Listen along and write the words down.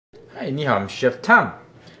Hi, ni hao, I'm Chef Tom.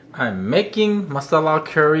 I'm making masala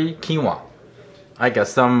curry quinoa. I got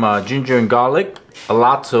some ginger and garlic, a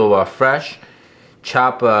lot of fresh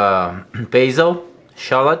chopped basil,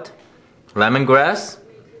 shallot, lemongrass.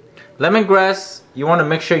 Lemongrass, you want to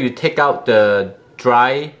make sure you take out the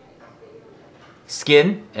dry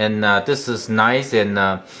skin, and this is nice and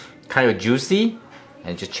kind of juicy.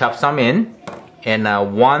 And just chop some in,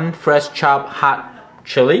 and one fresh chopped hot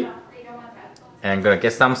chili. And I'm gonna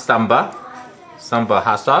get some sambal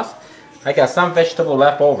hot sauce. I got some vegetable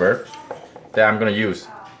left over that I'm gonna use.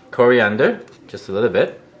 Coriander, just a little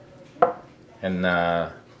bit, and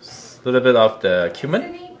a little bit of the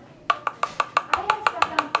cumin,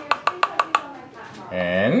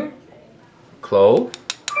 and clove,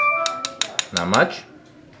 not much.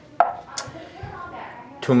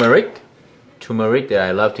 Turmeric that I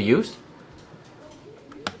love to use.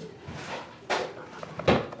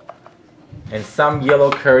 And some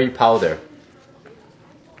yellow curry powder.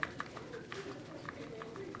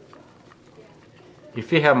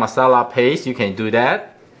 If you have masala paste, you can do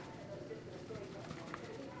that.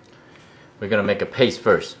 We're gonna make a paste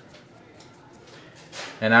first.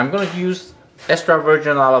 And I'm gonna use extra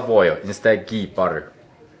virgin olive oil instead of ghee butter.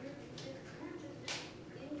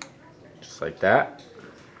 Just like that.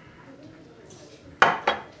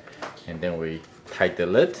 And then we tighten the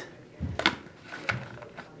lid.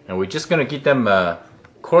 And we're just gonna get them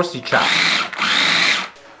coarsely chopped.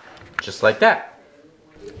 Just like that.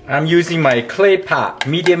 I'm using my clay pot,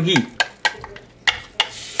 medium heat.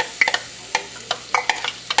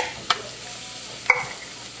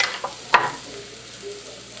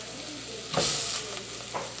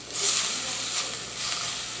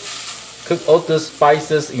 Cook all the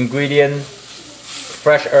spices, ingredients,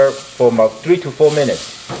 fresh herb for about 3 to 4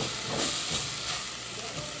 minutes.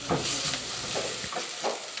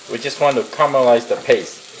 We just want to caramelize the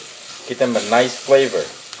paste, give them a nice flavor.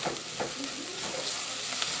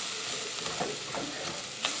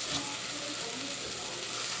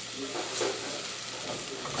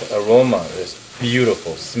 The aroma is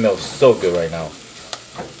beautiful, smells so good right now.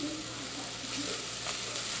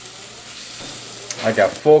 I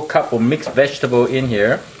got 4 cups of mixed vegetable in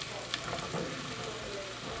here.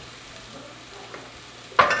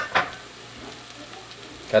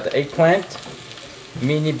 Got the eggplant,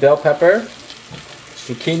 mini bell pepper,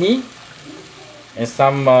 zucchini, and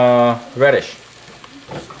some radish.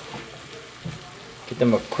 Give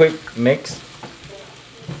them a quick mix.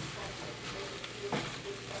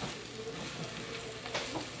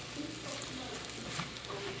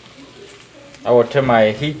 I will turn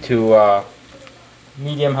my heat to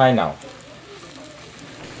medium high now.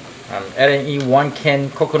 I'm adding in 1 can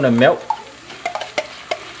coconut milk.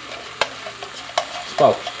 It's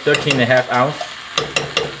about 13.5 ounces.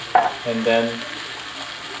 And then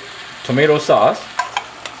tomato sauce,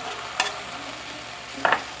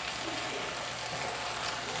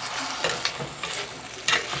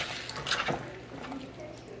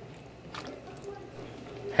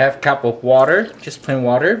 half cup of water, just plain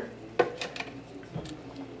water,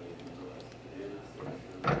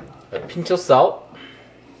 a pinch of salt,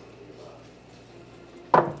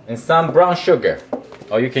 and some brown sugar,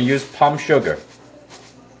 or you can use palm sugar,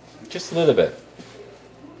 just a little bit.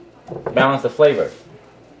 Balance the flavor.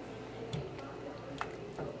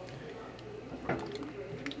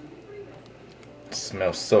 It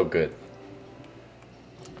smells so good.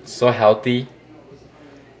 So healthy.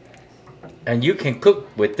 And you can cook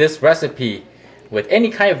with this recipe with any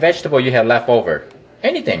kind of vegetable you have left over.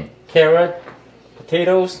 Anything. Carrot,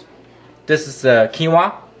 potatoes. This is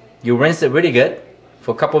quinoa. You rinse it really good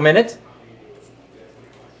for a couple minutes.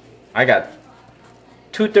 I got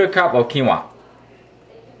 2/3 cup of quinoa.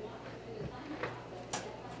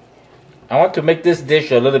 I want to make this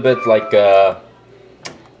dish a little bit like a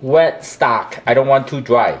wet stock. I don't want too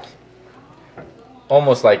dry.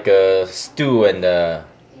 Almost like a stew and a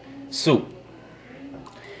soup.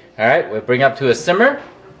 Alright, we'll bring up to a simmer.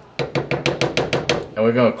 And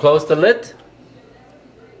we're going to close the lid.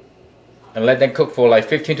 And let them cook for like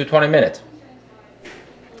 15 to 20 minutes.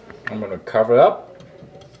 I'm going to cover it up.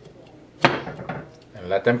 And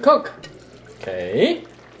let them cook. Okay.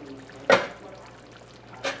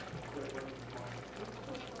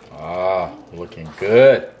 Ah, looking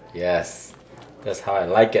good. Yes, that's how I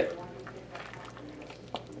like it.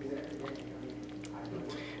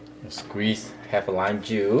 Squeeze half a lime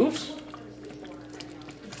juice.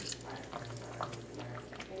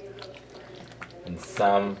 And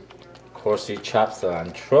some coarsely chopped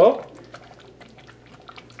cilantro.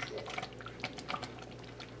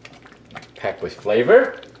 Packed with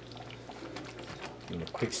flavor. Give it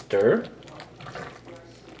a quick stir.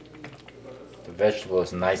 The vegetable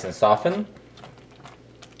is nice and softened.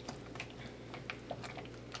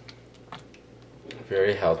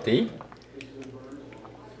 Very healthy.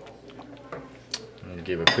 I'm gonna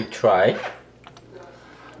give it a quick try.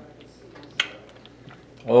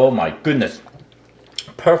 Oh my goodness.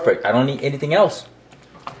 Perfect. I don't need anything else.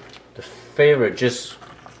 The favorite, just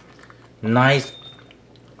nice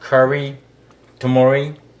curry,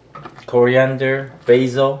 turmeric, coriander,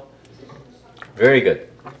 basil. Very good.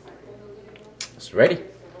 It's ready.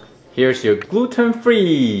 Here's your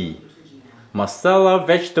gluten-free masala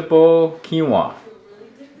vegetable quinoa.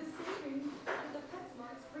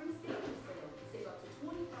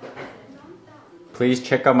 Please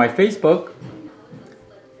check out my Facebook,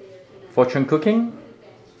 Fortune Cooking.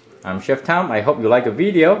 I'm Chef Tom. I hope you like the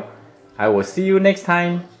video. I will see you next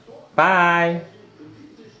time. Bye.